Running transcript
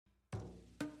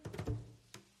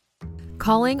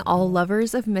Calling all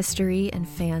lovers of mystery and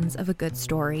fans of a good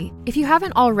story. If you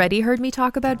haven't already heard me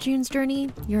talk about June's Journey,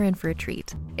 you're in for a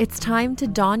treat. It's time to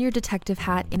don your detective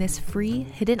hat in this free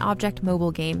hidden object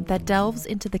mobile game that delves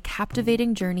into the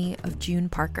captivating journey of June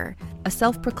Parker, a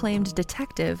self-proclaimed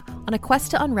detective on a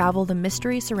quest to unravel the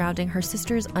mystery surrounding her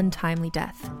sister's untimely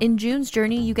death. In June's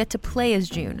Journey, you get to play as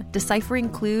June, deciphering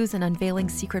clues and unveiling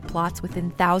secret plots within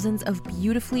thousands of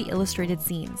beautifully illustrated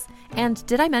scenes. And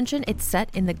did I mention it's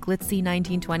set in the glitzy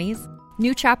 1920s?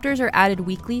 New chapters are added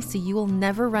weekly, so you will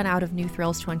never run out of new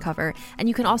thrills to uncover, and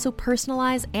you can also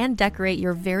personalize and decorate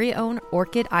your very own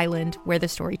Orchid Island where the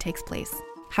story takes place.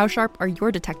 How sharp are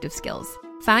your detective skills?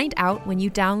 Find out when you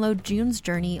download June's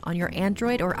Journey on your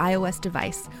Android or iOS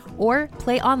device, or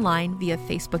play online via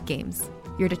Facebook Games.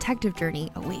 Your detective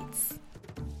journey awaits.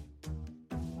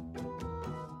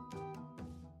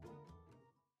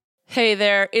 Hey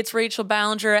there, it's Rachel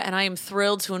Ballinger, and I am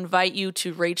thrilled to invite you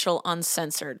to Rachel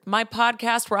Uncensored, my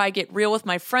podcast where I get real with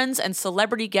my friends and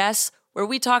celebrity guests, where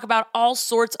we talk about all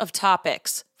sorts of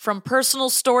topics. From personal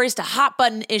stories to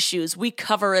hot-button issues, we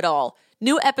cover it all.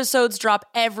 New episodes drop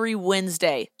every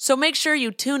Wednesday, so make sure you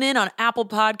tune in on Apple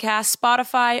Podcasts,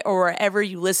 Spotify, or wherever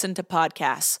you listen to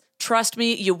podcasts. Trust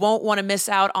me, you won't want to miss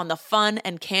out on the fun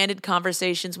and candid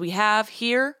conversations we have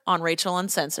here on Rachel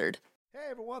Uncensored. Hey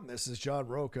everyone, this is John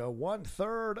Roca,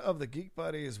 1/3 of the Geek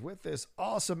Buddies, with this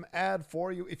awesome ad for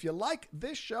you. If you like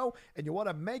this show and you want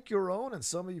to make your own, and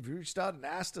some of you have reached out and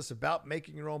asked us about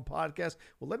making your own podcast,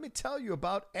 well, let me tell you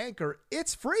about Anchor.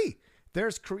 It's free.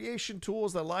 There's creation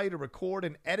tools that allow you to record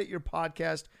and edit your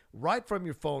podcast right from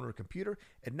your phone or computer.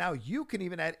 And now you can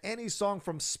even add any song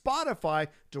from Spotify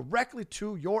directly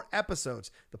to your episodes.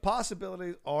 The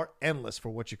possibilities are endless for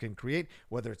what you can create,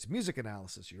 whether it's music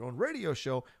analysis, your own radio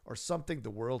show, or something the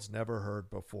world's never heard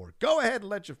before. Go ahead and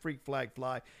let your freak flag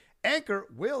fly. Anchor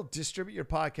will distribute your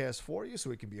podcast for you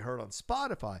so it can be heard on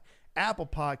Spotify, Apple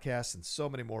Podcasts, and so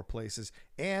many more places.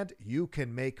 And you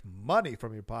can make money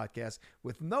from your podcast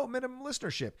with no minimum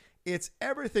listenership. It's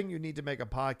everything you need to make a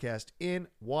podcast in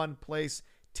one place.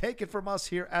 Take it from us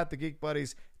here at the Geek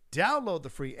Buddies. Download the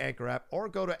free Anchor app or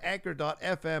go to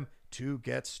anchor.fm to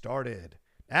get started.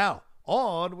 Now,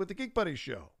 on with the Geek Buddies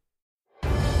show.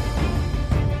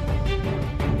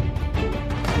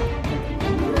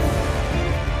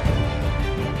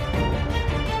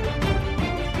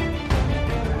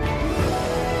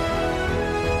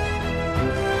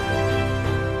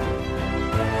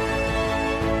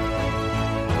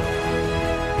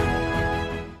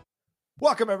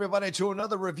 Welcome, everybody, to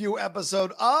another review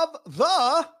episode of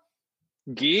the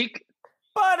Geek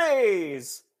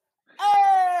Buddies.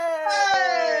 Hey!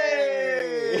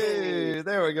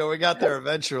 There we go. We got there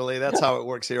eventually. That's how it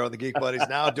works here on the Geek Buddies.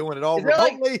 Now doing it all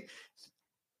remotely.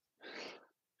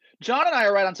 John and I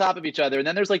are right on top of each other, and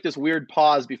then there's like this weird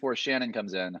pause before Shannon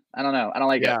comes in. I don't know. I don't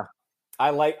like it. I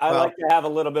like to have a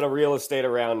little bit of real estate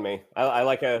around me. I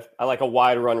like a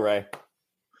wide runway.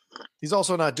 He's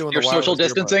also not doing Your the social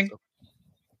wireless distancing. earbuds,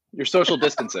 You're social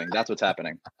distancing. That's what's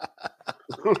happening.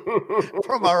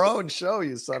 from our own show,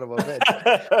 you son of a bitch.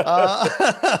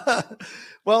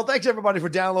 Well, thanks everybody for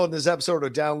downloading this episode or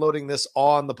downloading this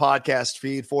on the podcast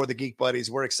feed for the Geek Buddies.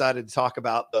 We're excited to talk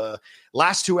about the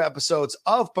last two episodes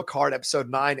of Picard, episode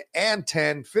 9 and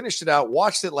 10. Finished it out,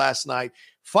 watched it last night,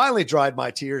 finally dried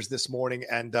my tears this morning,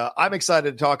 and I'm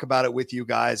excited to talk about it with you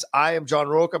guys. I am John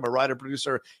Roca. I'm a writer,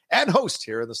 producer, and host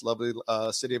here in this lovely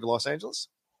city of Los Angeles.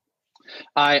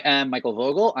 I am Michael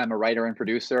Vogel. I'm a writer and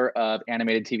producer of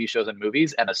animated TV shows and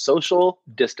movies and a social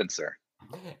distancer.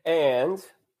 And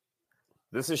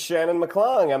this is Shannon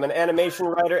McClung. I'm an animation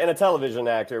writer and a television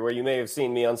actor, where you may have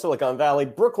seen me on Silicon Valley,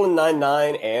 Brooklyn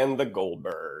Nine-Nine, and The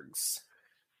Goldbergs.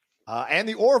 And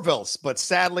the Orvilles, but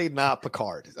sadly not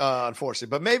Picard,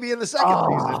 unfortunately. But maybe in the second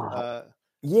season.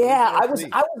 Yeah, I was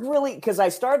really, because I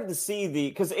started to see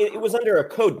because it was under a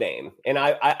code name, and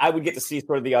I would get to see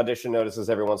sort of the audition notices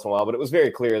every once in a while, but it was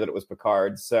very clear that it was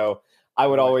Picard. So I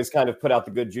would always kind of put out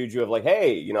the good juju of like,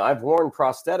 hey, I've worn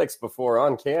prosthetics before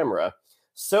on camera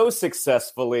so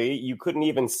successfully you couldn't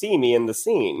even see me in the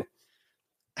scene.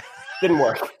 Didn't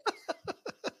work.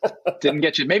 Didn't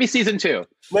get you. Maybe season 2.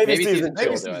 Maybe season 2.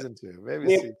 Maybe season 2. Maybe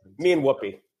season 2. Me and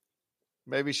Whoopi.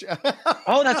 Maybe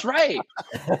Oh, that's right.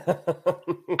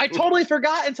 I totally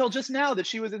forgot until just now that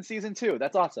she was in season 2.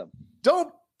 That's awesome.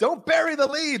 Don't bury the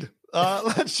lead.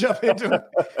 Let's jump into it.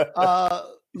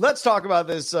 Let's talk about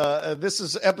this. This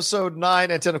is episode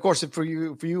 9 and 10. Of course, for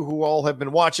you who all have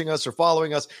been watching us or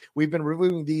following us, we've been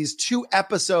reviewing these 2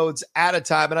 episodes at a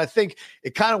time. And I think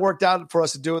it kind of worked out for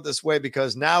us to do it this way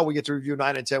because now we get to review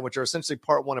 9 and 10, which are essentially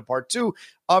part 1 and part 2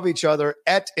 of each other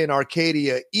in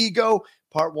Arcadia Ego.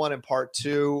 part 1 and part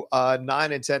 2,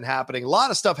 9 and 10 happening. A lot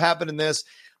of stuff happened in this.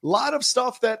 A lot of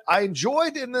stuff that I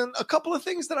enjoyed, and then a couple of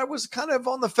things that I was kind of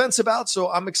on the fence about.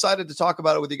 So I'm excited to talk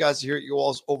about it with you guys to hear you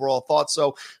all's overall thoughts.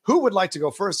 So who would like to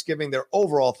go first, giving their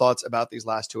overall thoughts about these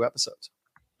last 2 episodes?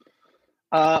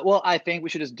 Well, I think we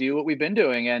should just do what we've been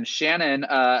doing. And Shannon,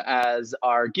 as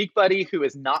our geek buddy who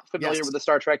is not familiar with the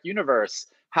Star Trek universe,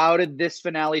 how did this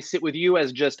finale sit with you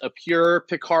as just a pure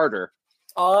Picarder?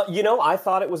 I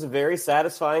thought it was a very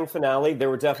satisfying finale. There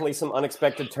were definitely some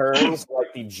unexpected turns,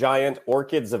 like the giant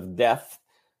orchids of death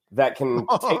that can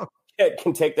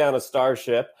take down a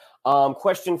starship.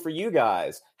 Question for you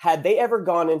guys: had they ever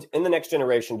gone in the Next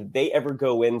Generation? Did they ever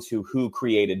go into who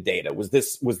created Data? Was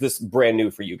this brand new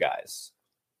for you guys?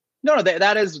 No,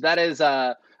 that is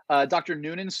Dr.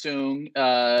 Noonan Soong,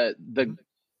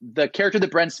 the character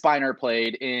that Brent Spiner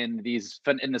played in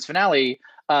this finale.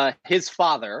 His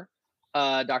father,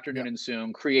 Dr. Noonan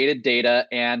Soong, created Data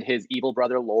and his evil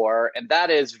brother Lore, and that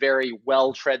is very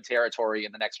well tread territory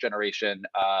in the Next Generation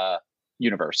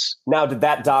universe. Now, did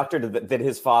that doctor, did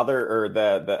his father or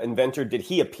the inventor, did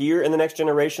he appear in the Next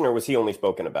Generation, or was he only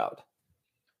spoken about?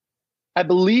 I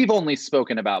believe only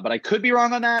spoken about, but I could be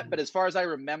wrong on that. But as far as I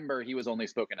remember, he was only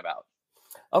spoken about.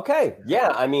 Okay.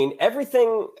 Yeah. I mean,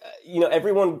 everything,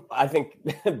 everyone, I think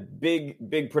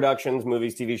big productions,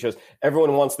 movies, TV shows,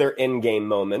 everyone wants their end game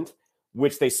moment,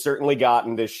 which they certainly got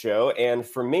in this show. And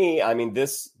for me, I mean,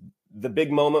 the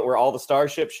big moment where all the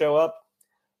starships show up,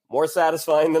 more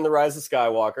satisfying than the Rise of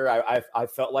Skywalker. I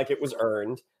felt like it was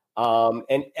earned. And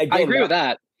again, I agree with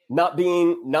that. Not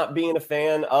being a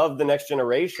fan of the Next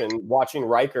Generation, watching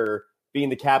Riker being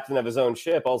the captain of his own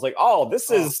ship, I was like, oh, this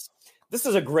is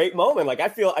a great moment. Like I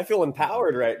feel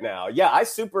empowered right now. Yeah, I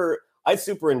super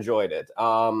enjoyed it.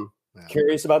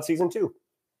 Curious about season 2.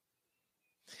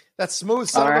 That smooth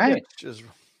son of a bitch. Just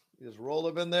roll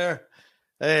him in there.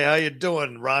 Hey, how you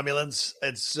doing, Romulans?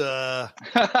 It's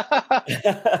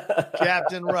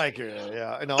Captain Riker.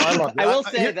 Yeah, I know. I love that. I will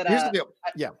say that. Here's the deal.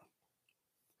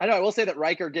 I know. I will say that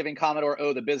Riker giving Commodore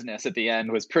O the business at the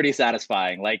end was pretty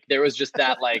satisfying. Like there was just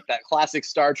that, like that classic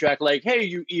Star Trek, like, "Hey,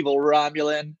 you evil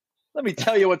Romulan, let me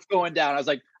tell you what's going down." I was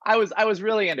like, I was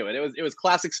really into it. It was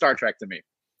classic Star Trek to me.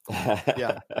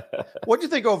 Yeah. What do you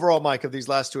think overall, Mike, of these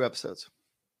last 2 episodes?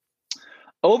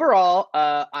 Overall,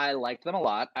 I liked them a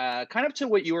lot. Kind of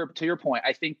to your point,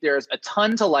 I think there's a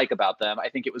ton to like about them. I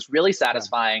think it was really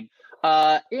satisfying.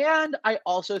 And I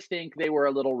also think they were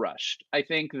a little rushed. I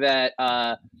think that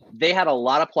they had a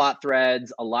lot of plot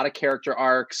threads, a lot of character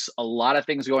arcs, a lot of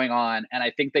things going on. And I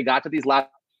think they got to these last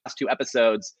 2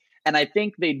 episodes, and I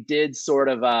think they did sort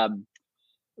of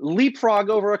leapfrog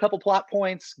over a couple plot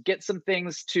points, get some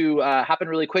things to happen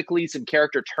really quickly. Some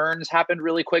character turns happened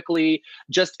really quickly,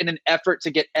 just in an effort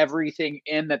to get everything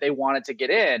in that they wanted to get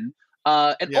in.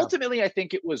 Ultimately, I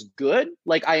think it was good.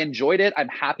 Like, I enjoyed it. I'm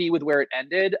happy with where it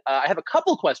ended. I have a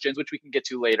couple questions, which we can get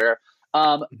to later.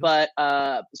 But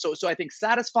so I think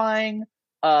satisfying,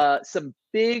 some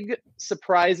big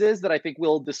surprises that I think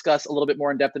we'll discuss a little bit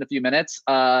more in depth in a few minutes.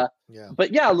 But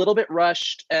yeah, a little bit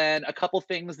rushed, and a couple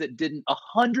things that didn't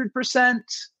 100%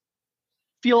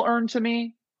 feel earned to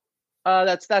me.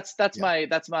 That's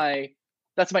my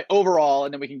overall,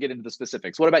 and then we can get into the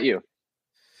specifics. What about you?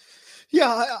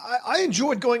 Yeah, I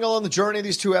enjoyed going along the journey of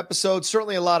these 2 episodes.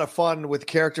 Certainly a lot of fun with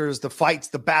characters, the fights,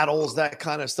 the battles, that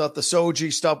kind of stuff. The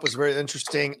Soji stuff was very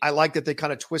interesting. I like that they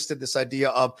kind of twisted this idea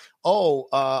of,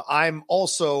 I'm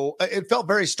also, it felt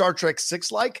very Star Trek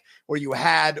 6-like, where you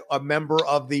had a member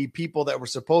of the people that were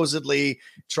supposedly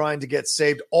trying to get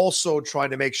saved, also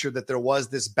trying to make sure that there was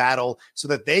this battle so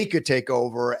that they could take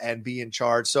over and be in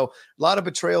charge. So a lot of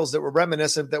betrayals that were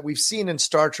reminiscent that we've seen in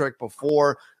Star Trek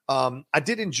before. I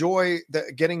did enjoy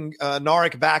getting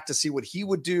Narek back to see what he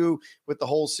would do with the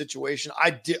whole situation.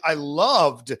 I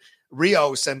loved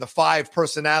Rios and the 5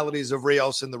 personalities of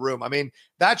Rios in the room. I mean,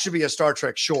 that should be a Star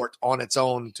Trek short on its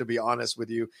own, to be honest with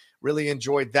you. Really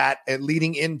enjoyed that. And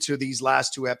leading into these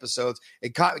last 2 episodes,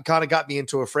 it kind of got me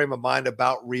into a frame of mind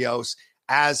about Rios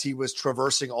as he was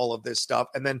traversing all of this stuff.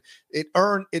 And then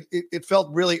it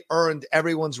felt really earned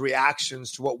everyone's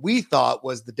reactions to what we thought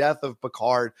was the death of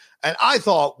Picard. And I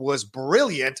thought was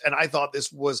brilliant. And I thought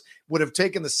this would have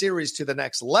taken the series to the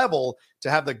next level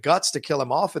to have the guts to kill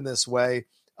him off in this way.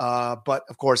 But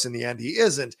of course, in the end, he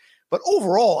isn't. But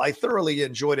overall, I thoroughly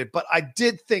enjoyed it. But I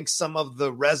did think some of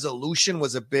the resolution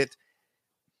was a bit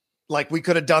like we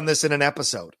could have done this in an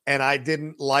episode. And I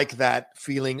didn't like that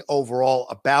feeling overall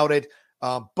about it.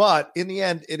 But in the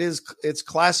end, it's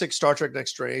classic Star Trek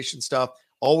Next Generation stuff,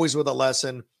 always with a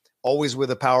lesson. always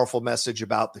with a powerful message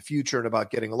about the future and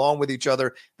about getting along with each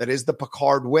other. That is the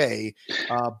Picard way.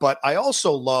 But I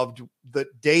also loved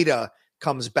that Data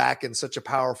comes back in such a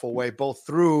powerful way, both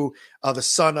through the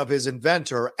son of his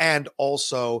inventor and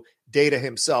also Data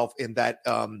himself in that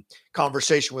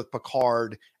conversation with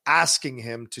Picard, asking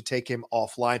him to take him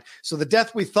offline. So the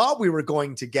death we thought we were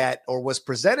going to get, or was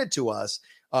presented to us,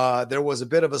 there was a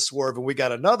bit of a swerve, and we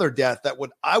got another death that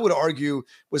I would argue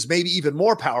was maybe even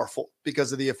more powerful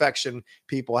because of the affection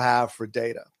people have for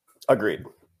Data. Agreed.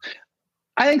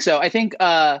 I think so. I think,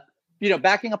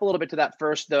 backing up a little bit to that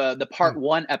first, the part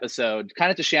one episode,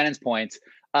 kind of to Shannon's point,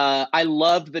 I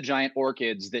loved the giant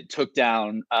orchids that took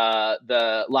down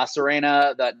the La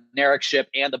Sirena, the Narek ship,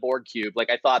 and the Borg cube. Like,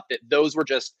 I thought that those were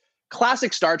just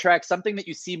classic Star Trek, something that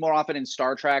you see more often in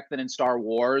Star Trek than in Star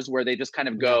Wars, where they just kind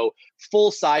of go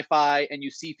full sci-fi and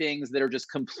you see things that are just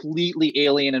completely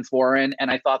alien and foreign. And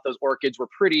I thought those orchids were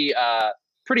pretty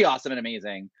awesome and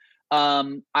amazing.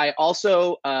 I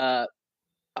also I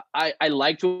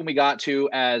liked when we got to,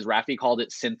 as Raffi called it,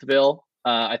 Synthville.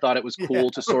 I thought it was cool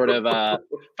to sort of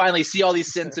finally see all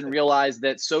these synths and realize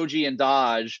that Soji and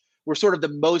Dodge were sort of the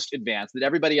most advanced, that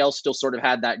everybody else still sort of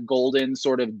had that golden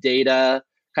sort of Data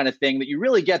kind of thing, that you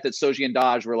really get that Soji and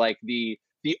Dodge were like the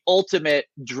ultimate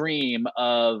dream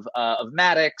of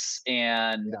Maddox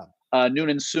and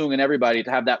Noonan Soong and everybody,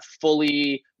 to have that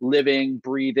fully living,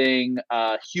 breathing,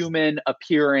 human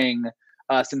appearing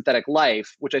synthetic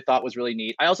life, which I thought was really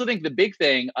neat. I also think the big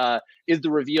thing is the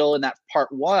reveal in that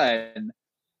part one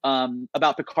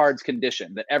about Picard's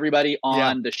condition, that everybody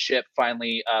on the ship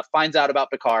finally finds out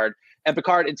about Picard. And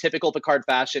Picard, in typical Picard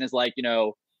fashion, is like,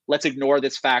 let's ignore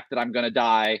this fact that I'm going to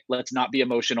die. Let's not be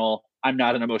emotional. I'm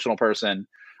not an emotional person.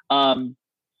 But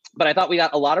I thought we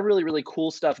got a lot of really, really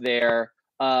cool stuff there.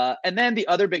 And then the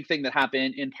other big thing that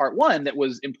happened in part one that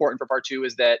was important for part two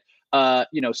is that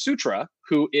Sutra,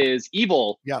 who is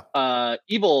evil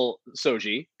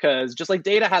Soji, because just like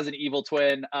Data has an evil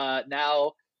twin,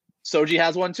 now Soji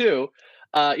has one too.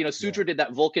 Sutra did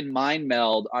that Vulcan mind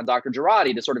meld on Dr.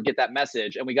 Jurati to sort of get that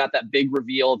message, and we got that big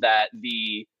reveal that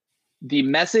the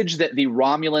message that the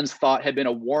Romulans thought had been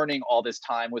a warning all this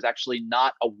time was actually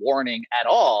not a warning at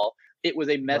all. It was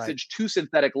a message to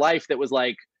synthetic life that was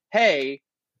like, hey,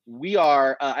 we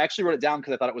are, I actually wrote it down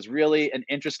because I thought it was really an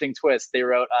interesting twist. They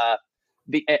wrote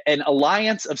an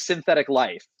alliance of synthetic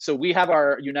life. So we have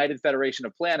our United Federation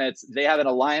of Planets. They have an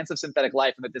alliance of synthetic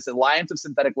life, and that this alliance of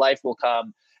synthetic life will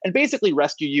come and basically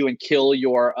rescue you and kill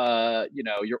your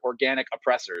organic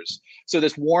oppressors. So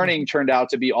this warning turned out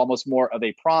to be almost more of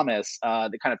a promise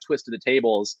that kind of twisted the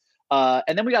tables.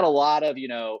 And then we got a lot of,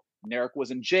 Narek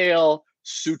was in jail.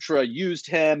 Sutra used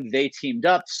him. They teamed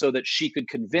up so that she could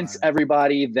convince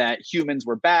everybody that humans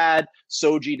were bad.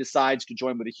 Soji decides to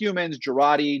join with the humans.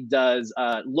 Jurati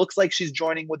looks like she's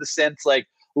joining with the synths. Like,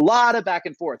 a lot of back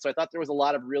and forth. So I thought there was a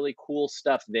lot of really cool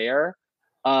stuff there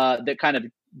that kind of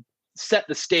set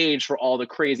the stage for all the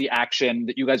crazy action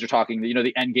that you guys are talking,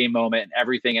 the end game moment and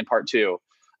everything in part two.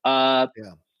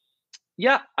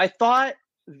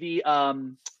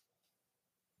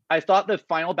 I thought the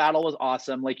final battle was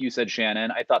awesome. Like you said, Shannon,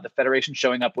 I thought the Federation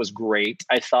showing up was great.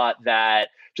 I thought that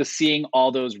just seeing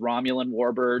all those Romulan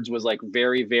warbirds was like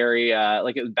very, very, it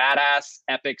was badass,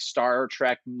 epic Star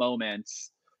Trek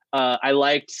moments. I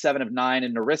liked 7 of 9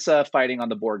 and Narissa fighting on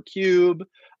the Borg cube.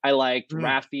 I liked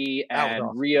Raffi and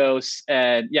Rios,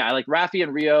 and I like Raffi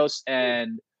and Rios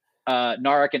and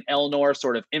Narek and Elnor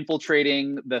sort of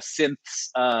infiltrating the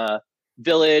synths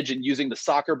village and using the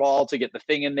soccer ball to get the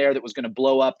thing in there that was going to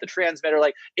blow up the transmitter.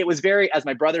 Like, it was very, as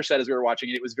my brother said as we were watching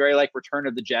it, it was very like Return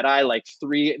of the Jedi, like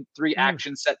three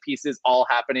action set pieces all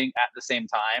happening at the same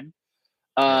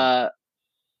time.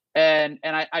 And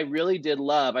I really did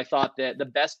love, I thought that the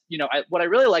best, what I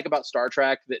really like about Star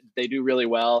Trek that they do really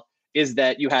well is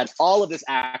that you had all of this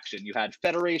action. You had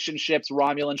Federation ships,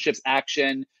 Romulan ships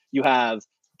action. You have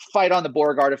fight on the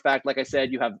Borg artifact. Like I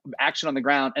said, you have action on the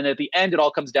ground. And at the end, it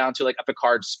all comes down to like a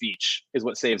Picard speech is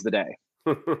what saves the day.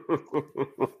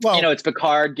 Well, it's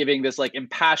Picard giving this like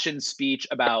impassioned speech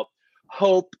about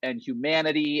hope and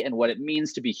humanity and what it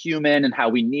means to be human and how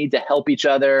we need to help each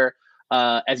other.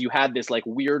 As you had this like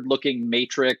weird looking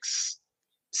Matrix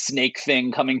snake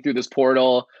thing coming through this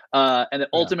portal. And then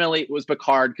ultimately it was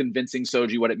Picard convincing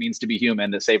Soji what it means to be human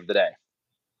that saved the day.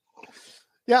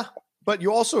 Yeah. But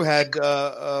you also had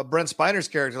Brent Spiner's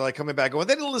character like coming back going,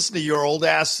 they didn't listen to your old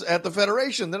ass at the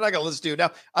Federation. They're not going to listen to you.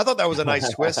 Now, I thought that was a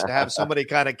nice twist to have somebody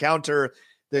kind of counter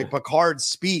the Picard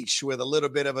speech with a little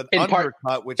bit of an undercut.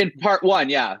 In part one,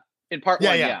 In part one. In part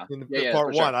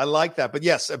one. Sure. I like that. But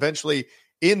yes, eventually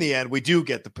in the end, we do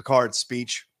get the Picard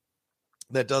speech.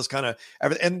 that does kind of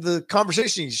everything. And the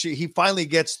conversation he finally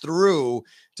gets through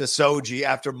to Soji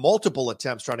after multiple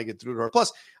attempts trying to get through to her.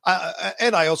 Plus,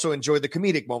 I also enjoyed the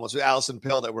comedic moments with Allison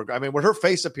Pill when her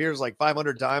face appears like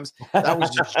 500 times, that was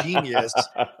just genius.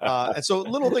 And so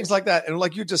little things like that. And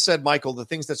like you just said, Michael, the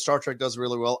things that Star Trek does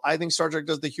really well, I think Star Trek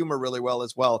does the humor really well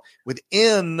as well.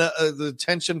 Within the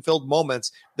tension-filled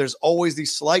moments, there's always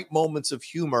these slight moments of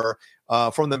humor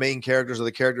from the main characters or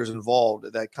the characters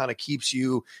involved that kind of keeps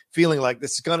you feeling like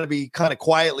this is going to be kind of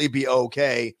quietly be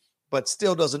okay, but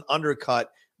still doesn't undercut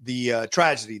the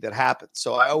tragedy that happens.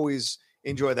 So I always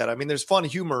enjoy that. I mean, there's fun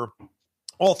humor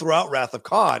all throughout Wrath of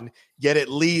Khan, yet it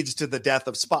leads to the death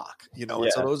of Spock, and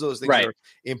so those things are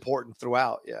important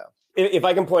throughout. Yeah. If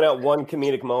I can point out one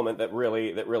comedic moment that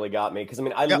really got me, because I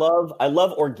mean, I love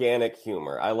organic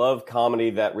humor. I love comedy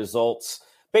that results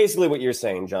basically what you're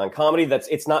saying, John. Comedy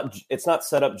it's not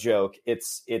set up joke.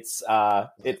 It's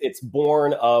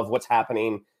born of what's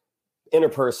happening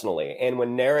interpersonally. And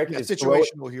when Narek is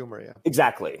situational humor,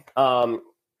 exactly.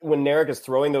 When Narek is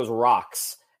throwing those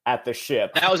rocks at the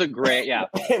ship, that was a great,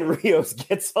 and Rios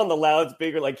gets on the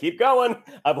loudspeaker like, "Keep going!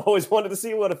 I've always wanted to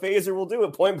see what a phaser will do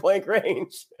at point blank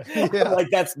range." Like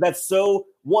that's so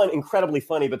incredibly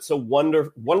funny, but so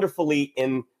wonderfully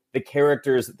in the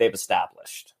characters that they've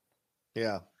established.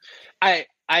 Yeah, I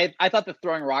thought the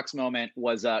throwing rocks moment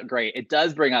was great. It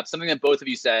does bring up something that both of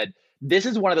you said. This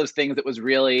is one of those things that was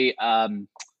really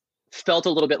felt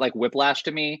a little bit like whiplash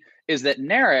to me, is that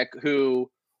Narek, who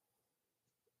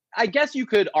I guess you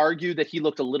could argue that he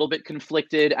looked a little bit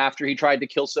conflicted after he tried to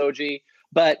kill Soji,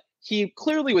 but he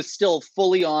clearly was still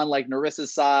fully on like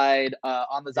Narissa's side,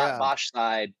 on the Zat Vash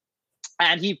side.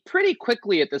 And he pretty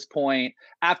quickly at this point,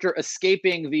 after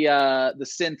escaping the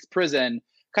synth prison,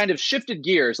 kind of shifted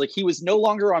gears. Like he was no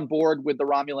longer on board with the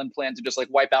Romulan plan to just like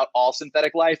wipe out all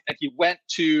synthetic life. And he went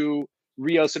to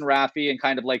Rios and Raffi and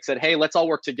kind of like said, hey, let's all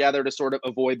work together to sort of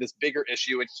avoid this bigger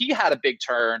issue. And he had a big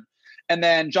turn. And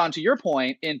then, John, to your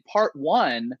point, in part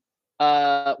one,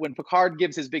 when Picard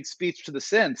gives his big speech to the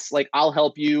synths, like, I'll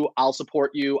help you, I'll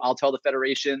support you, I'll tell the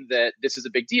Federation that this is a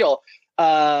big deal.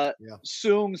 Dr.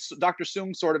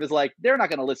 Soong sort of is like, they're not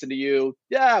going to listen to you.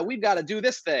 Yeah, we've got to do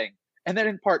this thing. And then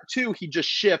in part two, he just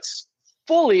shifts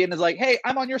fully and is like, hey,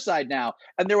 I'm on your side now.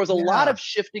 And there was a lot of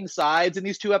shifting sides in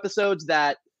these two episodes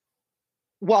that,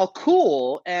 while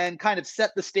cool and kind of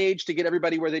set the stage to get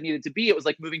everybody where they needed to be, it was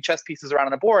like moving chess pieces around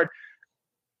on a board,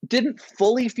 didn't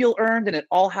fully feel earned, and it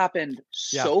all happened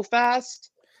so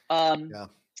fast. But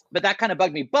that kind of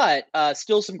bugged me. But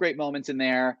still some great moments in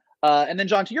there. And then,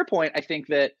 John, to your point, I think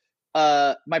that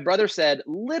my brother said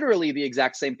literally the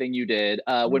exact same thing you did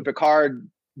when Picard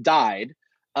died.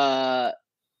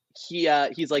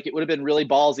 He's like, it would have been really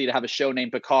ballsy to have a show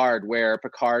named Picard where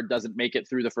Picard doesn't make it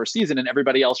through the first season and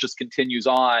everybody else just continues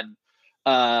on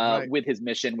with his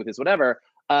mission, with his whatever.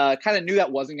 Kind of knew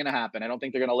that wasn't going to happen. I don't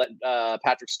think they're going to let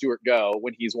Patrick Stewart go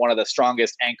when he's one of the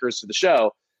strongest anchors to the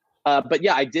show. But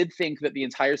yeah, I did think that the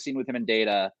entire scene with him and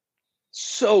Data,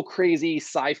 so crazy,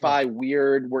 sci-fi,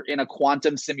 weird. We're in a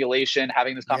quantum simulation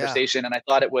having this conversation. And I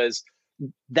thought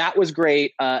that was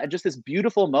great. And just this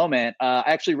beautiful moment. I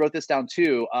actually wrote this down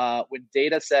too. When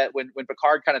Data said, when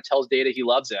Picard kind of tells Data he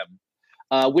loves him,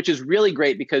 which is really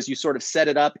great because you sort of set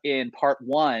it up in part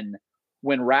one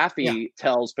when Raffi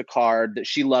tells Picard that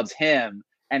she loves him,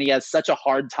 and he has such a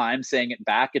hard time saying it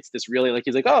back. It's this really like,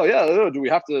 he's like, oh yeah, do we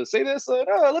have to say this? No,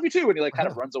 I love you too. And he like kind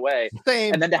of runs away.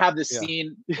 Same. And then to have this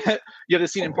scene, you have the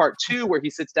scene in part two where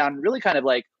he sits down and really kind of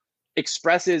like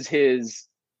expresses his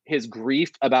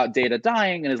grief about Data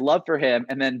dying and his love for him.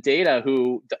 And then Data,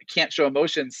 who can't show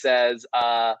emotion, says,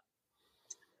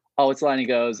 what's the line? He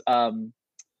goes,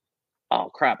 oh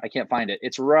crap, I can't find it.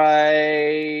 It's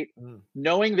right.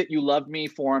 Knowing that you loved me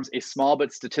forms a small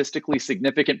but statistically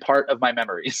significant part of my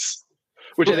memories,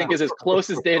 which I think is as close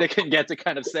as Data can get to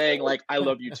kind of saying like, I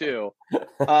love you too. Go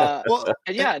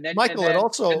ahead.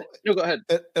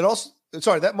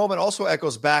 That moment also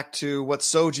echoes back to what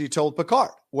Soji told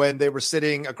Picard when they were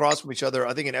sitting across from each other,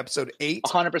 I think in episode 8,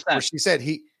 100%. where she said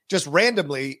he just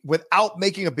randomly, without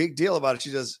making a big deal about it,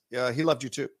 she says, he loved you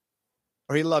too.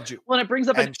 Or he loved you. Well, and it brings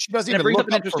up she doesn't even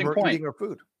look up for her eating her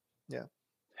food. Yeah.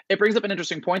 It brings up an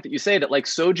interesting point that you say that like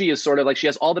Soji is sort of like, she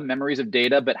has all the memories of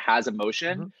Data, but has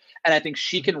emotion. Mm-hmm. And I think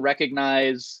she can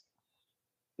recognize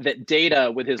that Data,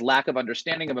 with his lack of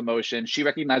understanding of emotion, she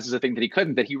recognizes a thing that he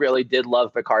couldn't, that he really did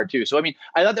love Picard too. So, I mean,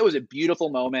 I thought that was a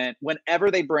beautiful moment.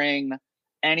 Whenever they bring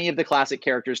any of the classic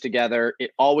characters together,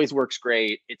 it always works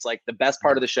great. It's like the best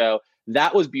part of the show.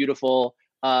 That was beautiful.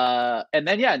 And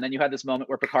then you had this moment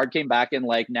where Picard came back and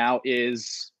like now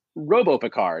is Robo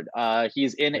Picard.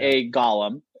 He's in a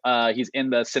golem, He's in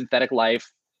the synthetic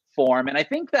life form. And I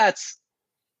think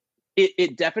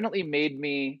it definitely made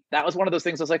me, that was one of those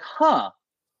things I was like,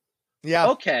 Yeah.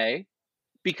 Okay.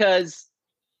 Because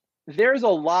there's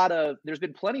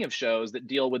been plenty of shows that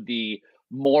deal with the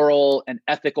moral and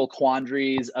ethical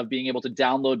quandaries of being able to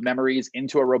download memories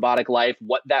into a robotic life,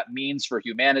 what that means for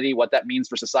humanity, what that means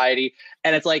for society.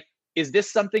 And it's like, is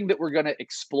this something that we're going to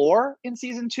explore in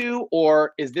season 2,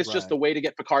 or is this just a way to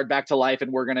get Picard back to life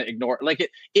and we're going to ignore it? Like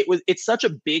it's such a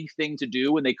big thing to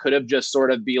do when they could have just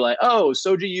sort of be like, oh,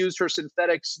 Soji used her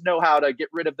synthetics know-how to get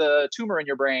rid of the tumor in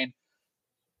your brain.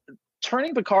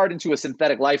 Turning Picard into a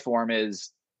synthetic life form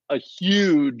is a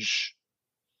huge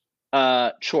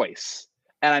choice.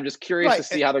 And I'm just curious to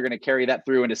see how they're going to carry that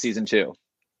through into season 2.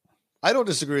 I don't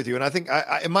disagree with you. And I think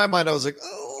in my mind, I was like,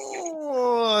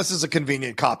 oh, this is a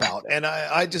convenient cop out. And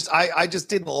I just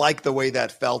didn't like the way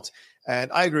that felt.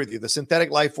 And I agree with you. The synthetic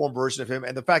life form version of him,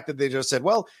 and the fact that they just said,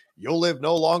 well, you'll live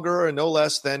no longer and no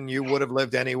less than you would have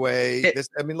lived anyway.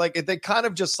 They kind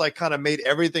of made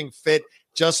everything fit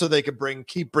just so they could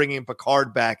keep bringing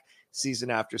Picard back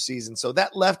season after season. So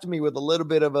that left me with a little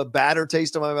bit of a badder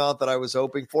taste in my mouth that I was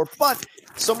hoping for. But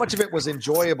so much of it was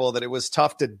enjoyable that it was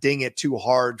tough to ding it too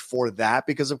hard for that,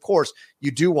 because of course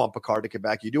you do want Picard to come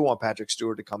back. You do want Patrick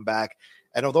Stewart to come back.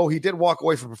 And although he did walk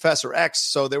away from Professor X,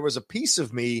 so there was a piece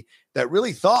of me that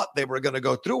really thought they were going to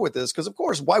go through with this. Because of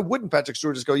course, why wouldn't Patrick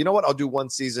Stewart just go, you know what, I'll do one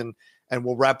season and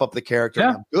we'll wrap up the character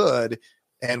and I'm good.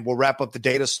 And we'll wrap up the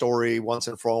Data story once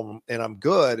and for all, and I'm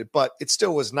good. But it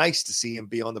still was nice to see him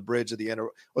be on the bridge of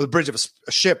the bridge of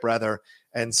a ship rather,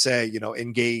 and say,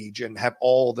 engage and have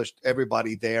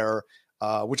everybody there.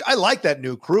 Which I like that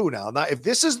new crew now. Now, if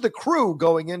this is the crew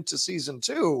going into season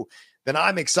 2, then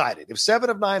I'm excited. If 7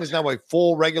 of 9 is now a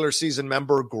full regular season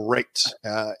member, great.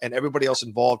 And everybody else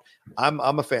involved, I'm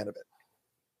a fan of it.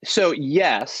 So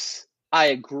yes, I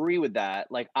agree with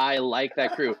that. Like, I like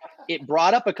that crew. It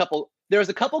brought up there was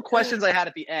a couple questions I had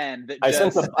at the end that I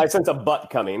sense a butt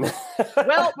coming.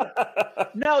 Well,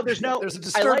 no, there's a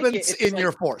disturbance in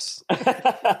your force.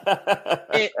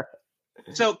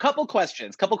 So couple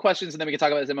questions, and then we can talk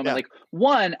about this in a moment. Yeah. Like,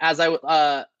 one, as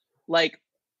I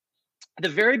the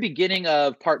very beginning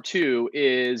of part 2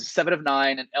 is 7 of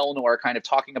 9 and Elnor kind of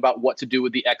talking about what to do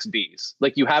with the XBs.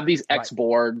 Like, you have these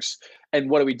X-Borgs, and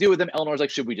what do we do with them? Elnor's like,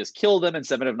 should we just kill them? And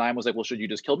 7 of 9 was like, well, should you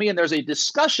just kill me? And there's a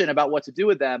discussion about what to do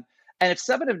with them. And if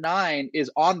 7 of 9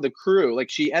 is on the crew, like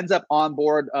she ends up on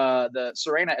board the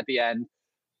Serena at the end,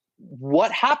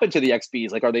 what happened to the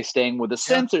XBs? Like, are they staying with the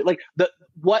synths? Or, like,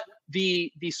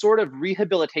 the sort of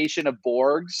rehabilitation of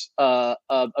Borgs,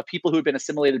 of people who had been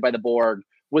assimilated by the Borg,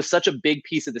 was such a big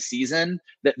piece of the season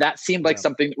that seemed like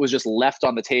something that was just left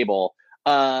on the table.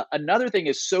 Another thing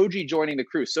is Soji joining the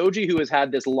crew. Soji, who has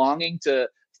had this longing to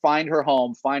find her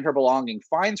home, find her belonging,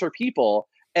 finds her people,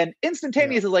 and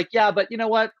instantaneously is like, yeah, but you know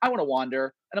what? I want to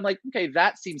wander. And I'm like, okay,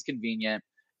 that seems convenient.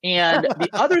 And the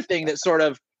other thing that sort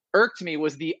of irked me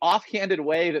was the offhanded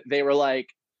way that they were like,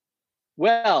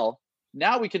 well,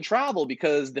 now we can travel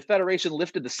because the Federation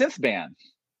lifted the synth ban.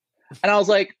 And I was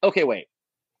like, okay, wait.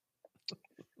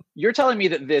 You're telling me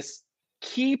that this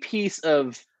key piece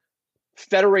of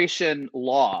Federation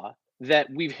law that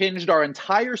we've hinged our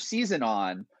entire season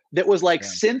on, that was like,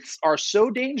 synths are so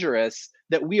dangerous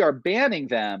that we are banning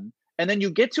them. And then you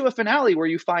get to a finale where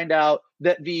you find out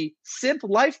that the synth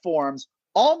life forms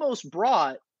almost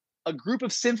brought a group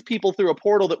of synth people through a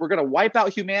portal that were going to wipe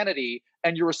out humanity.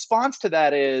 And your response to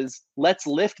that is, let's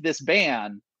lift this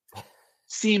ban,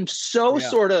 seemed so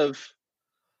sort of,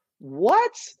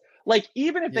 what? Like,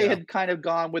 even if they had kind of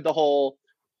gone with the whole,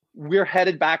 we're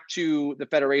headed back to the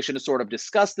Federation to sort of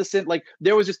discuss the synth, like,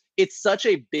 there was just, it's such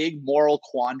a big moral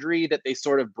quandary that they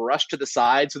sort of brushed to the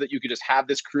side so that you could just have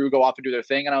this crew go off and do their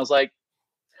thing. And I was like,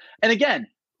 and again,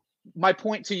 my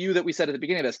point to you that we said at the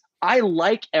beginning of this, I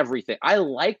like everything. I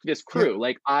like this crew.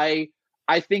 Like, I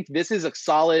think this is a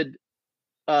solid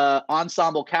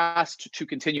ensemble cast to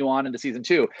continue on into season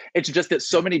 2. It's just that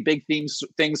so many big things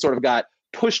sort of got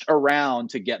pushed around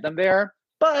to get them there.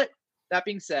 But that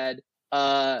being said,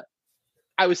 I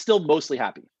was still mostly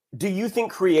happy. Do you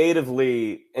think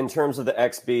creatively, in terms of the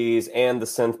XBs and the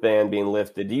synth ban being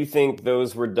lifted, do you think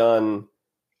those were done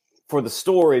for the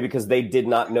story because they did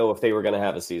not know if they were going to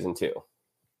have a season 2?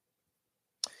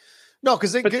 No,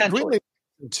 because they greenlit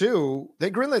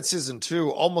season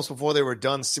 2 almost before they were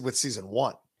done with season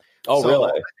 1. Oh, so,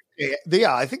 really?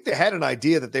 Yeah, I think they had an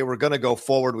idea that they were going to go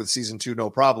forward with season 2, no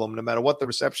problem, no matter what the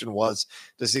reception was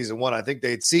to season 1. I think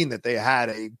they'd seen that they had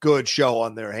a good show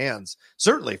on their hands.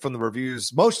 Certainly from the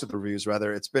reviews, most of the reviews,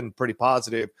 rather, it's been pretty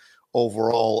positive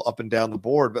overall up and down the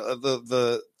board. But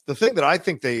the thing that I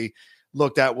think they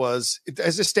looked at was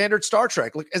as a standard Star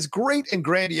Trek. Like, as great and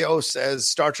grandiose as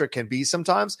Star Trek can be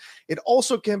sometimes, it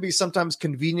also can be sometimes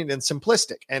convenient and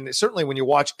simplistic. And certainly when you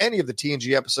watch any of the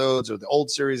TNG episodes or the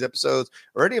old series episodes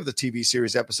or any of the TV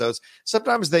series episodes,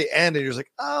 sometimes they end and you're just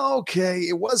like, oh, okay,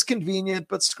 it was convenient,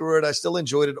 but screw it. I still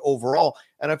enjoyed it overall.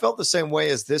 And I felt the same way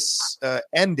as this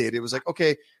ended. It was like,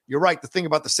 okay, you're right. The thing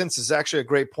about the synths is actually a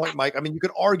great point, Mike. I mean, you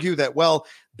could argue that, well,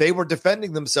 they were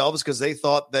defending themselves because they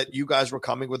thought that you guys were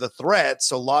coming with a threat.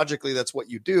 So logically, that's what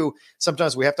you do.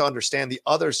 Sometimes we have to understand the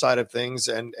other side of things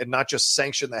and not just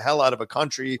sanction the hell out of a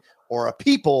country or a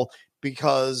people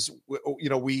because, you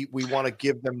know, we want to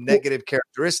give them negative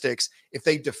characteristics. If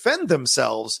they defend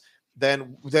themselves,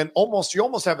 then you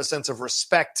almost have a sense of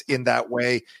respect in that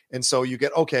way. And so you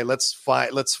get, okay, let's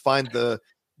find the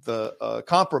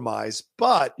compromise.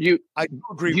 But I do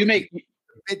agree. You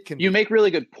make really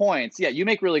good points. Yeah, you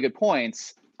make really good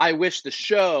points. I wish the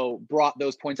show brought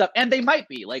those points up, and they might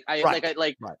be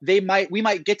we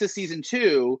might get to season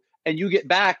 2 and you get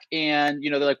back and, you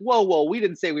know, they're like, whoa, we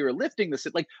didn't say we were lifting this.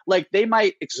 Like they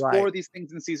might explore these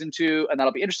things in season 2 and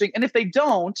that'll be interesting. And if they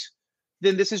don't,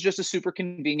 then this is just a super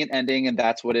convenient ending and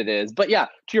that's what it is. But yeah,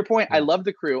 to your point, I love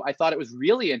the crew. I thought it was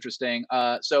really interesting.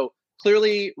 So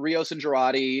clearly Rios and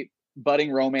Girardi,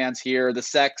 budding romance here. The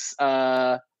sex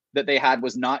that they had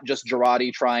was not just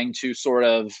Girardi trying to sort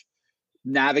of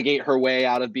navigate her way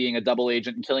out of being a double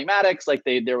agent and killing Maddox. Like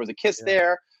there was a kiss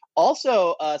there.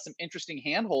 Also, some interesting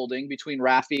hand-holding between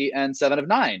Raffi and 7 of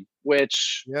 9,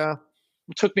 which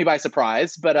took me by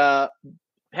surprise. But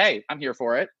hey, I'm here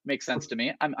for it. Makes sense to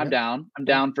me. I'm down. I'm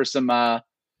down for some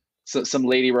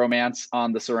lady romance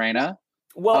on the Serena.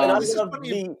 Well, and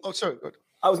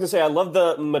I was going to say, I love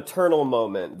the maternal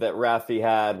moment that Raffi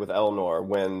had with Elnor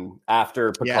when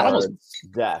after Picard's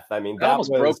death. I mean, that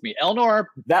almost broke me. Elnor,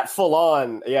 that full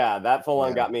on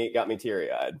got me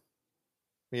teary eyed.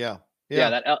 Yeah.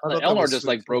 That Elnor just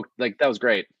like broke, like that was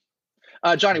great.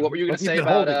 Johnny, what were you going to say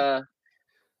about?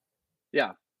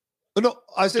 No,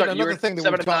 I said another thing that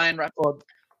 7 of 9.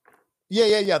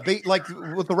 Yeah. They like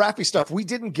with the Raffi stuff. We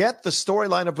didn't get the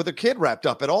storyline of with the kid wrapped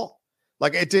up at all.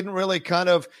 Like it didn't really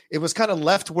it was kind of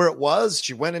left where it was.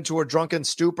 She went into her drunken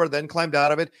stupor, then climbed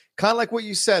out of it. Kind of like what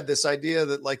you said, this idea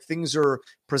that like things are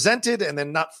presented and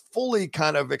then not fully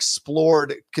kind of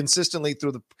explored consistently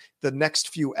through the next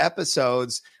few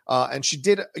episodes. And she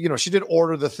did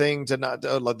order the thing to not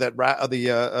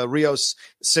the Rios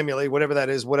simulate, whatever that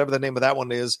is, whatever the name of that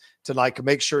one is, to like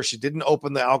make sure she didn't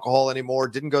open the alcohol anymore,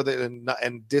 didn't go there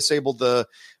and disable the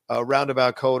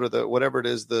roundabout code or the whatever it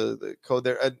is, the code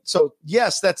there. And so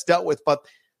yes, that's dealt with, but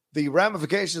the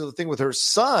ramifications of the thing with her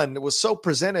son was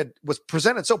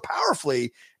presented so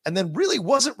powerfully and then really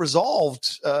wasn't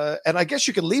resolved. And I guess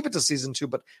you can leave it to season 2,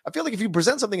 but I feel like if you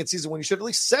present something in season 1, you should at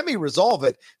least semi-resolve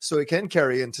it so it can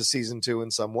carry into season 2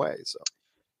 in some way. So,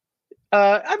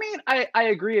 I mean, I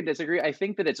agree and disagree. I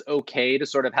think that it's okay to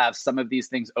sort of have some of these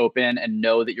things open and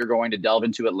know that you're going to delve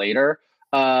into it later.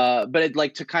 But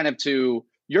to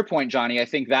your point, Johnny, I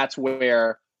think that's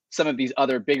where some of these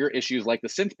other bigger issues like the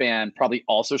synth ban probably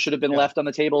also should have been left on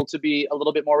the table to be a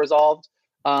little bit more resolved.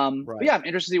 But yeah, I'm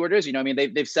interested to see where it is. You know, I mean,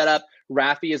 they've set up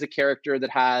Raffi as a character that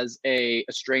has a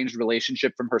estranged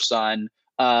relationship from her son.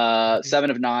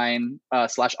 7 of 9 /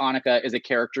 Annika is a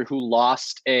character who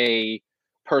lost a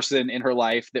person in her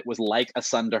life that was like a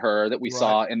son to her that we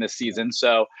saw in this season.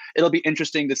 So it'll be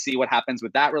interesting to see what happens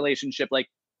with that relationship. Like,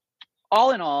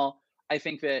 all in all, I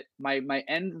think that my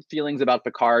end feelings about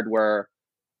Picard were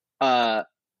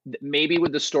maybe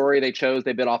with the story they chose,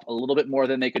 they bit off a little bit more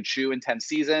than they could chew in 10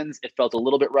 seasons. It felt a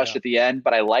little bit rushed at the end,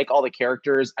 but I like all the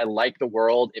characters. I like the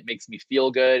world. It makes me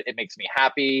feel good. It makes me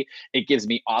happy. It gives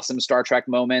me awesome Star Trek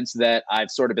moments that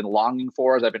I've sort of been longing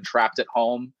for as I've been trapped at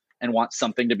home and want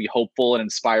something to be hopeful and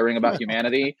inspiring about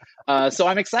humanity. So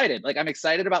I'm excited. Like, I'm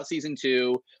excited about season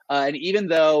 2. And even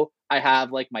though I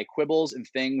have like my quibbles and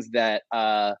things that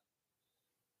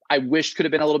I wished could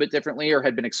have been a little bit differently or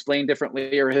had been explained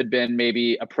differently or had been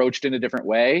maybe approached in a different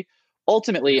way,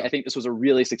 ultimately, I think this was a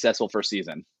really successful first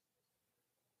season.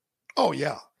 Oh,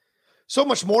 yeah. So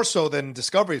much more so than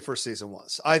Discovery first season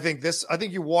was. I think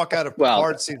you walk out of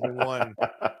Picard season 1.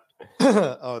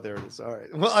 Oh, there it is. All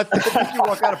right. Well, I think you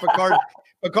walk out of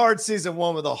Picard season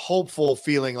 1 with a hopeful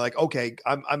feeling like, okay,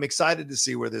 I'm excited to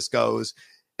see where this goes.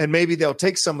 And maybe they'll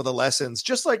take some of the lessons,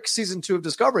 just like season 2 of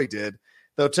Discovery did.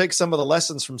 They'll take some of the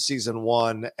lessons from season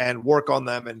 1 and work on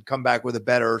them and come back with a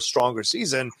better, stronger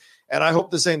season. And I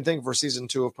hope the same thing for season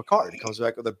 2 of Picard. It comes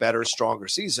back with a better, stronger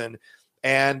season.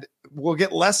 And we'll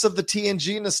get less of the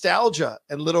TNG nostalgia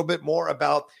and a little bit more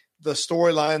about the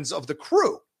storylines of the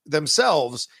crew.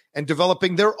 themselves and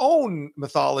developing their own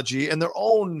mythology and their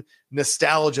own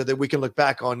nostalgia that we can look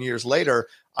back on years later.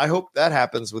 I hope that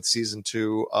happens with season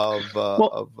 2 of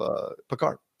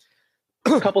Picard.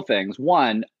 A couple things.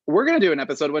 One, we're going to do an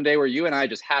episode one day where you and I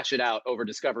just hash it out over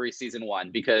Discovery season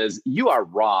 1, because you are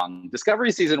wrong.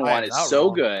 Discovery season 1 is so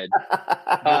wrong. Good.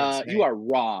 You are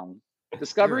wrong.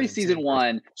 Discovery season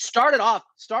 1 started off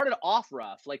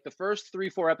rough, like the first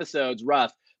 3-4 episodes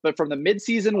rough, but from the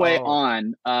mid-season way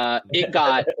on, it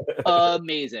got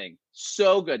amazing.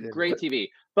 So good. Great TV.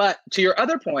 But to your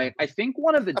other point, I think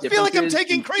one of the differences... I feel like I'm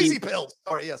taking crazy pills.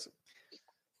 All right, yes.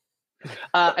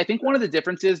 I think one of the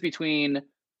differences between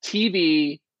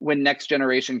TV when Next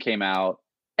Generation came out,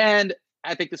 and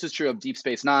I think this is true of Deep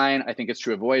Space Nine, I think it's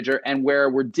true of Voyager, and where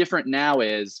we're different now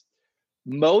is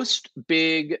most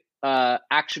big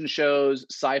action shows,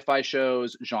 sci-fi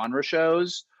shows, genre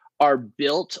shows are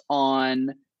built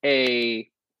on a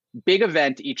big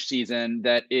event each season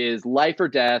that is life or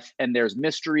death, and there's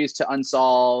mysteries to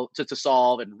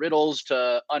solve and riddles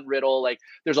to unriddle. Like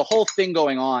there's a whole thing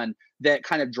going on that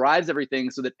kind of drives everything,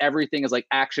 so that everything is like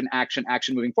action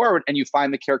moving forward, and you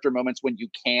find the character moments when you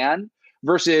can,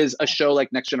 versus a show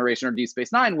like Next Generation or Deep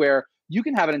Space Nine, where you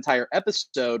can have an entire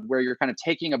episode where you're kind of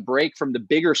taking a break from the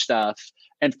bigger stuff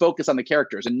and focus on the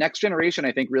characters. And Next Generation,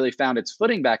 I think, really found its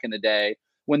footing back in the day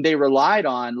when they relied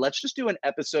on, let's just do an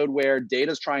episode where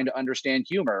Data's trying to understand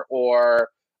humor, or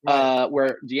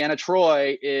where Deanna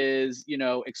Troi is,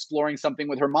 exploring something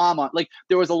with her mom. Like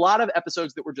there was a lot of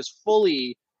episodes that were just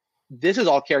fully, this is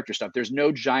all character stuff. There's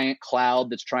no giant cloud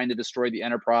that's trying to destroy the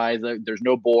Enterprise. There's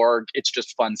no Borg. It's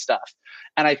just fun stuff.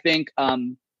 And I think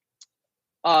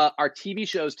our TV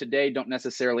shows today don't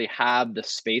necessarily have the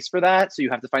space for that. So you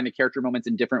have to find the character moments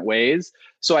in different ways.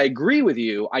 So I agree with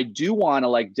you. I do want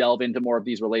to delve into more of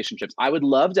these relationships. I would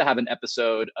love to have an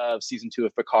episode of season 2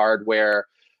 of Picard where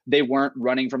they weren't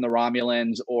running from the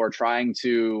Romulans or trying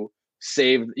to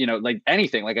save,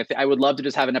 anything. I would love to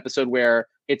just have an episode where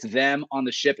it's them on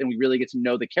the ship and we really get to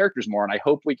know the characters more. And I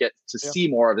hope we get to see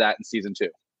more of that in season 2.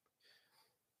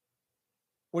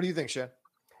 What do you think, Shan?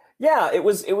 Yeah, it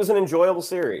was an enjoyable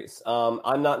series.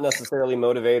 I'm not necessarily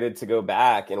motivated to go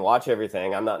back and watch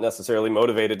everything. I'm not necessarily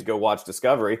motivated to go watch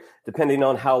Discovery, depending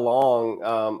on how long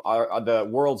the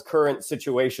world's current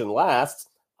situation lasts.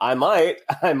 I might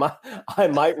run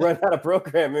out of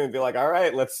programming and be like, all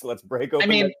right, let's break open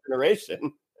Next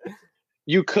Generation.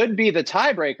 You could be the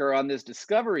tiebreaker on this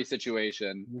Discovery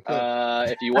situation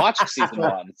if you watch season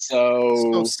 1.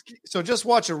 So just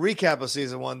watch a recap of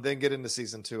season 1, then get into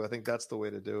season 2. I think that's the way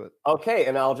to do it. Okay,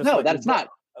 and I'll just that's not.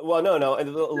 Well, no. No.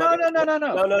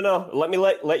 Let me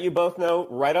let you both know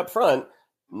right up front.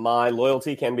 My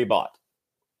loyalty can be bought.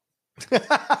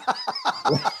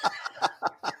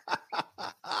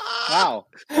 Wow.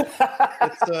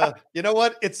 It's you know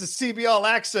what? It's a CB All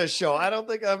Access show. I don't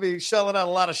think I'll be shelling out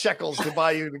a lot of shekels to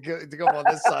buy you to go on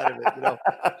this side of it.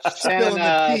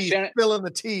 Spilling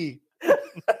the tea.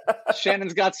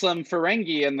 Shannon's got some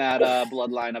Ferengi in that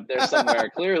bloodline up there somewhere.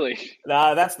 Clearly,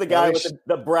 nah, that's the guy with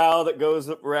the brow that goes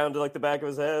around to the back of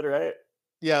his head, right?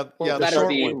 Yeah, that is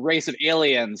the race of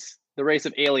aliens. The race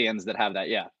of aliens that have that.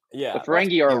 Yeah. The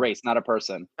Ferengi are a race, not a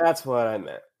person. That's what I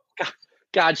meant.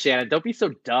 God, Shannon, don't be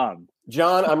so dumb.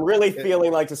 John, I'm really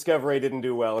feeling like Discovery didn't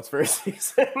do well its first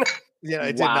season. Yeah,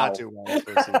 it did not do well its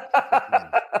first season.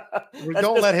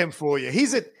 Don't let him fool you.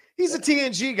 He's a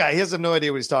TNG guy. He has no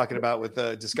idea what he's talking about with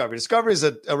Discovery. Discovery is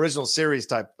an original series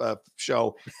type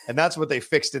show, and that's what they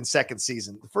fixed in second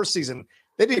season. The first season,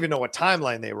 they didn't even know what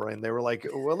timeline they were in. They were like,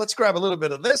 well, let's grab a little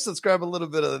bit of this, let's grab a little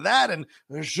bit of that, and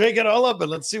shake it all up, and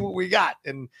let's see what we got.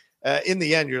 And in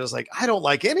the end, you're just like, I don't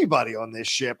like anybody on this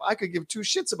ship. I could give two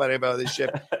shits about anybody on this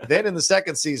ship. Then in the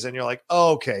second season, you're like,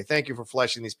 okay, thank you for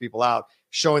fleshing these people out,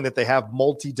 showing that they have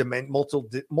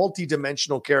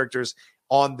multi-dimensional characters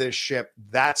on this ship.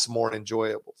 That's more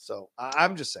enjoyable. So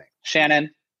I'm just saying. Shannon,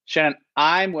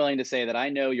 I'm willing to say that I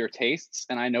know your tastes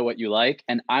and I know what you like.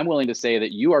 And I'm willing to say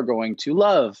that you are going to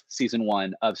love season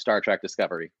 1 of Star Trek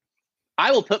Discovery.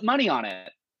 I will put money on it.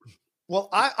 Well,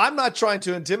 I'm not trying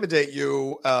to intimidate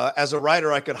you as a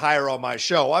writer I could hire on my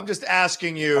show. I'm just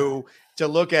asking you to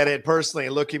look at it personally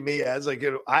and look at me as like,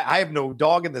 I have no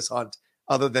dog in this hunt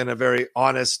other than a very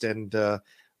honest and a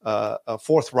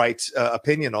forthright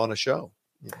opinion on a show.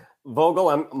 Yeah. Vogel,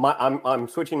 I'm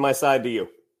switching my side to you.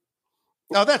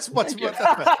 No, that's messed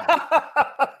up.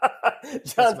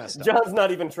 John's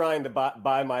not even trying to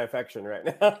buy my affection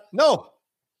right now. No.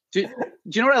 Do you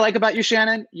know what I like about you,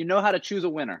 Shannon? You know how to choose a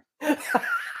winner.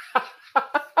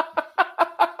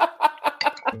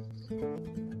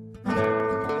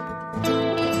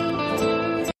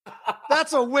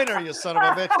 That's a winner, you son of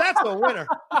a bitch. That's a winner.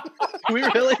 Can we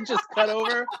really just cut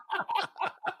over?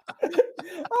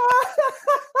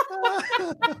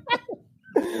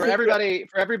 For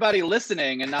everybody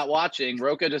listening and not watching,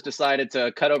 Roka just decided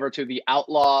to cut over to the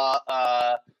Outlaw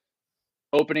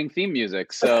opening theme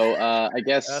music. So I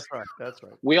guess that's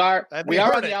right. We are on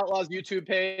the Outlaws YouTube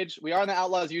page.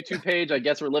 I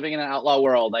guess we're living in an outlaw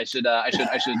world. I should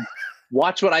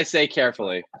watch what I say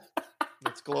carefully.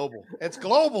 It's global. It's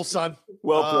global, son.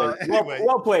 Well played. Anyway.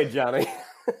 Well played, Johnny.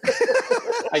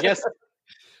 I guess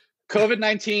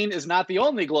COVID-19 is not the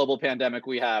only global pandemic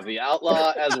we have. The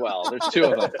outlaw as well. There's two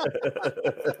of them.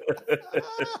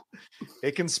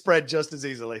 It can spread just as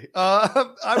easily.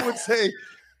 I would say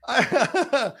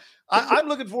I'm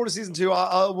looking forward to season 2.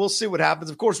 We'll see what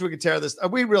happens. Of course, we could tear this.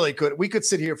 We really could. We could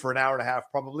sit here for an hour and a half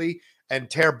probably and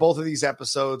tear both of these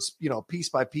episodes, piece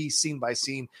by piece, scene by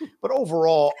scene. But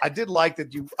overall, I did like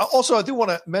that you. Also, I do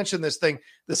want to mention this thing: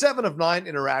 the 7 of 9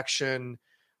 interaction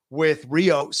with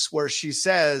Rios, where she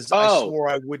says, I swore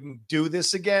I wouldn't do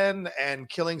this again, and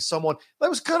killing someone. That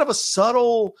was kind of a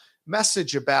subtle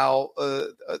message about,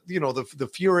 the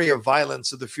fury of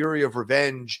violence or the fury of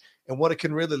revenge and what it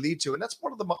can really lead to. And that's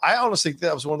I honestly think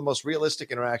that was one of the most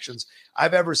realistic interactions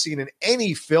I've ever seen in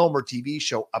any film or TV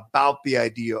show about the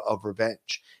idea of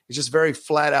revenge. It's just very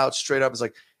flat out, straight up. It's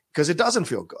like, because it doesn't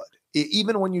feel good.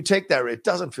 Even when you take that, it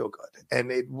doesn't feel good.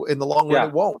 And in the long run,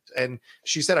 it won't. And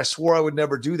she said, I swore I would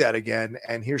never do that again.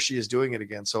 And here she is doing it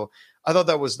again. So I thought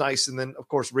that was nice. And then, of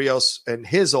course, Rios and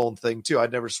his own thing, too. I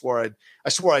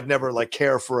swore I'd never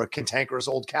care for a cantankerous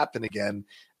old captain again.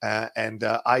 And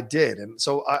I did. And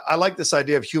so I like this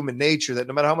idea of human nature, that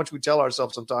no matter how much we tell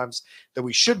ourselves sometimes that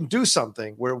we shouldn't do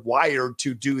something, we're wired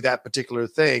to do that particular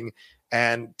thing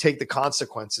and take the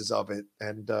consequences of it.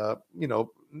 And,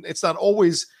 it's not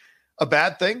always a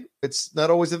bad thing. It's not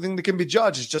always a thing that can be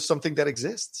judged. It's just something that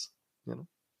exists.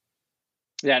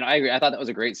 Yeah, no, I agree. I thought that was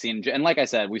a great scene. And like I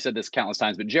said, we said this countless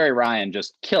times, but Jerry Ryan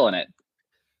just killing it.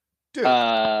 Dude,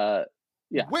 yeah.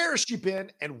 Where has she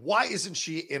been, and why isn't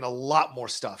she in a lot more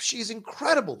stuff? She's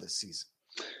incredible this season.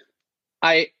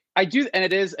 I do, and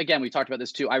it is, again, we talked about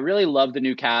this too. I really love the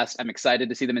new cast. I'm excited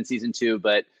to see them in season 2,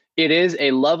 but it is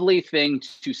a lovely thing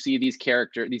to see these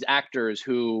actors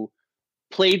who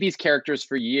played these characters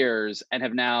for years and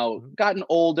have now gotten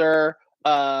older,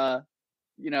 and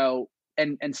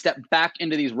stepped back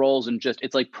into these roles, and just,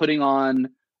 it's like putting on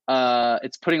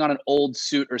an old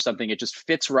suit or something. It just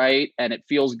fits right and it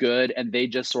feels good, and they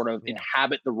just sort of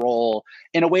inhabit the role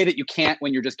in a way that you can't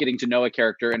when you're just getting to know a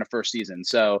character in a first season.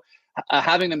 So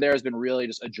having them there has been really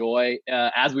just a joy.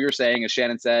 As we were saying, as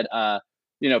Shannon said,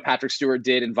 Patrick Stewart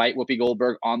did invite Whoopi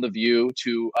Goldberg on The View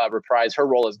to reprise her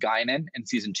role as Guinan in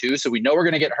season 2. So we know we're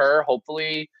going to get her.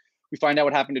 Hopefully we find out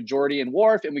what happened to Geordi and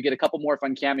Worf, and we get a couple more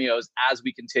fun cameos as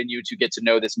we continue to get to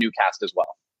know this new cast as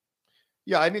well.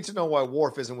 Yeah, I need to know why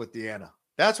Worf isn't with Deanna.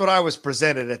 That's what I was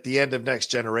presented at the end of Next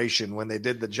Generation when they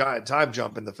did the giant time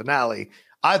jump in the finale.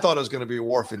 I thought it was going to be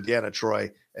Worf and Deanna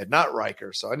Troi and not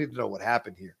Riker. So I need to know what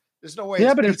happened here. There's no way.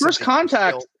 Yeah, but in First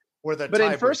Contact,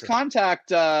 in First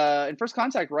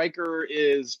Contact, Riker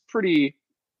is pretty.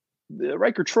 The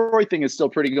Riker Troi thing is still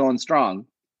pretty going strong.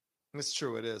 It's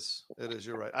true. It is.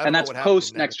 You're right. And that's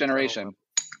post Next Generation.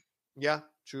 Yeah,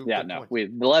 true. Yeah, no. The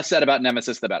less said about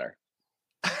Nemesis, the better.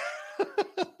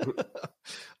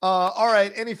 All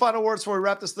right. Any final words before we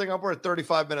wrap this thing up? We're at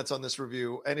 35 minutes on this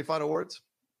review. Any final words?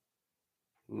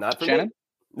 Not for Shannon? me.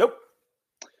 Nope.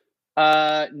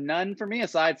 None for me,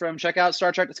 aside from check out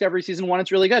Star Trek Discovery season 1.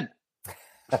 It's really good.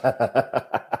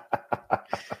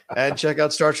 And check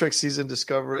out Star Trek season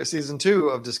 2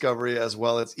 of Discovery as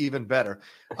well. It's even better.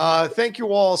 Thank you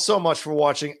all so much for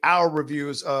watching our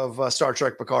reviews of Star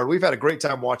Trek Picard. We've had a great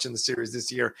time watching the series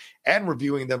this year and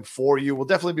reviewing them for you. We'll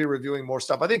definitely be reviewing more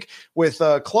stuff. I think with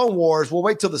Clone Wars, we'll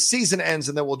wait till the season ends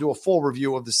and then we'll do a full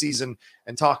review of the season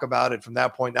and talk about it from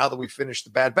that point. Now that we've finished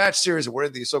the Bad Batch series and we're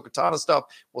in the Ahsoka Tano stuff,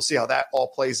 we'll see how that all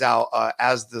plays out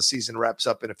as the season wraps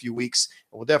up in a few weeks.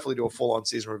 And we'll definitely do a full-on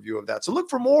season review of that. So look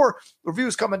for more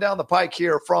reviews coming down the pike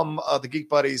here from the Geek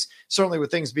Buddies. Certainly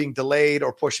with things being delayed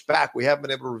or pushed back, we haven't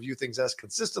been able to review things as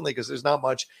consistently because there's not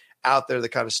much out there that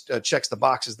kind of checks the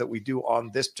boxes that we do on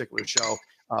this particular show.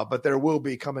 But there will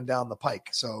be coming down the pike.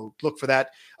 So look for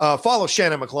that. Follow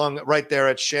Shannon McClung right there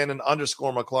at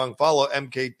Shannon_McClung. Follow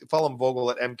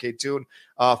Vogel at MKToon.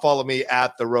 Follow me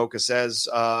at The Roka Says.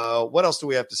 What else do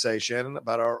we have to say, Shannon,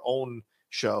 about our own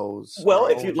shows? Well,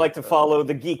 if you'd like to follow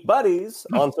the Geek Buddies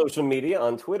on social media,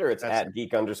 on Twitter, it's at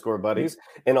Geek_Buddies,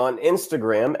 and on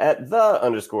Instagram at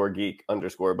 _Geek_Buddies.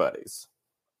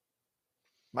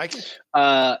 Mikey?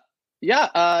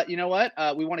 You know what?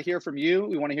 We want to hear from you.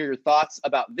 We want to hear your thoughts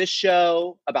about this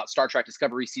show, about Star Trek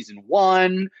Discovery Season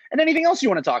 1, and anything else you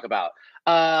want to talk about.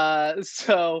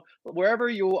 So wherever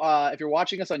you, if you're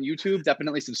watching us on YouTube,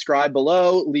 definitely subscribe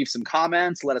below, leave some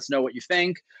comments, let us know what you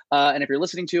think. And if you're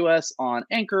listening to us on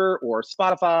Anchor or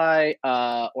Spotify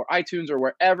or iTunes or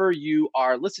wherever you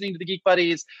are listening to the Geek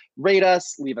Buddies, rate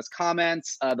us, leave us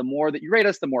comments. The more that you rate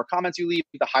us, the more comments you leave,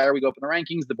 the higher we go up in the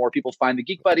rankings, the more people find the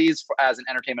Geek Buddies as an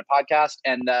entertainment podcast.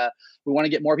 And we want to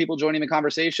get more people joining the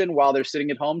conversation while they're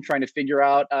sitting at home trying to figure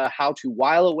out how to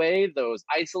while away those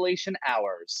isolation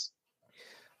hours.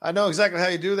 I know exactly how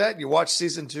you do that. You watch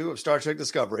season 2 of Star Trek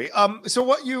Discovery. So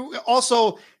what you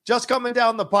also just coming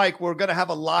down the pike, we're going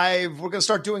to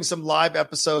start doing some live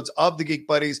episodes of the Geek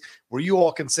Buddies where you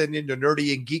all can send in your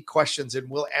nerdy and geek questions and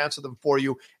we'll answer them for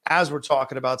you as we're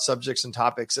talking about subjects and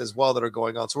topics as well that are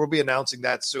going on. So we'll be announcing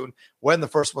that soon when the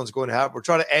first one's going to happen. We're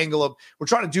trying to angle them. We're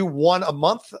trying to do one a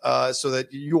month so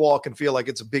that you all can feel like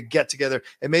it's a big get together,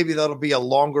 and maybe that'll be a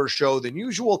longer show than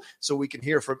usual so we can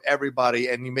hear from everybody,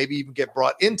 and you maybe even get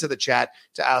brought into the chat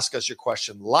to ask us your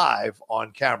question live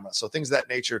on camera. So things of that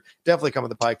nature definitely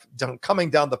coming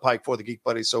down the pike for the Geek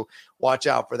Buddies. So watch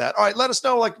out for that. All right, let us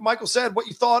know, like Michael said, what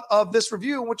you thought of this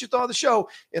review and what you thought of the show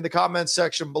in the comments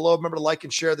section below. Remember to like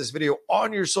and share this video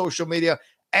on your social media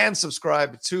and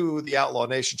subscribe to the Outlaw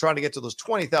Nation, trying to get to those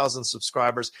 20,000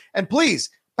 subscribers. And please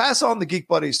pass on the Geek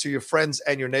Buddies to your friends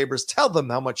and your neighbors. Tell them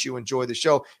how much you enjoy the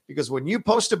show, because when you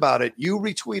post about it, you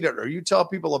retweet it, or you tell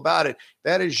people about it,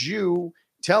 that is you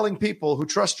telling people who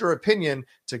trust your opinion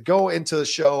to go into the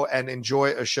show and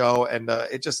enjoy a show. And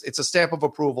it's a stamp of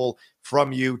approval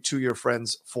from you to your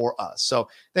friends for us. So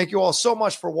thank you all so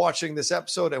much for watching this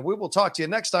episode, and we will talk to you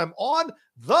next time on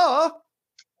the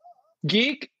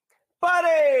Geek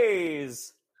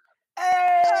Buddies.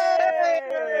 Hey!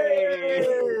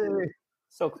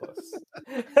 So close.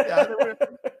 Yeah,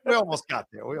 we almost got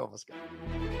there.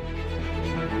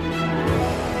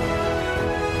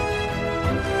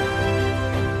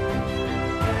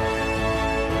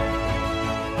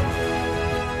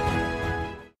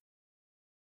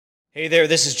 Hey there,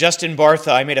 this is Justin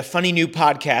Bartha. I made a funny new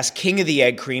podcast, King of the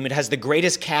Egg Cream. It has the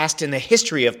greatest cast in the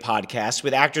history of podcasts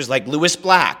with actors like Louis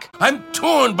Black. I'm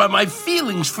torn by my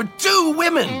feelings for two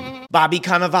women. Bobby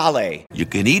Cannavale. You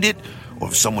can eat it, or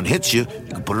if someone hits you,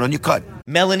 you can put it on your cut.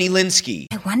 Melanie Linsky.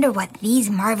 I wonder what these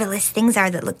marvelous things are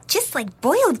that look just like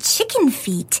boiled chicken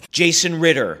feet. Jason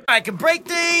Ritter. I can break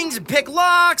things and pick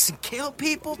locks and kill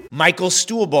people. Michael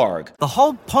Stuhlbarg. The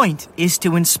whole point is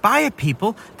to inspire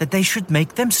people that they should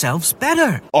make themselves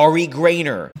better. Ari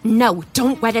Grainer. No,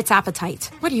 don't whet its appetite.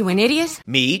 What are you, an idiot?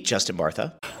 Me, Justin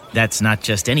Bartha. That's not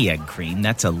just any egg cream,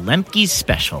 that's a Lemke's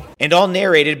special. And all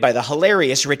narrated by the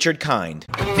hilarious Richard Kind.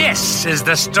 This is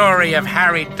the story of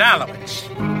Harry Dalowitz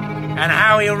and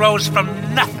how he rose from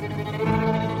nothing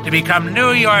to become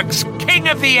New York's King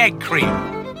of the Egg Cream.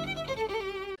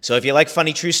 So if you like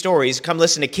funny true stories, come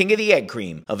listen to King of the Egg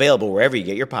Cream, available wherever you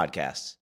get your podcasts.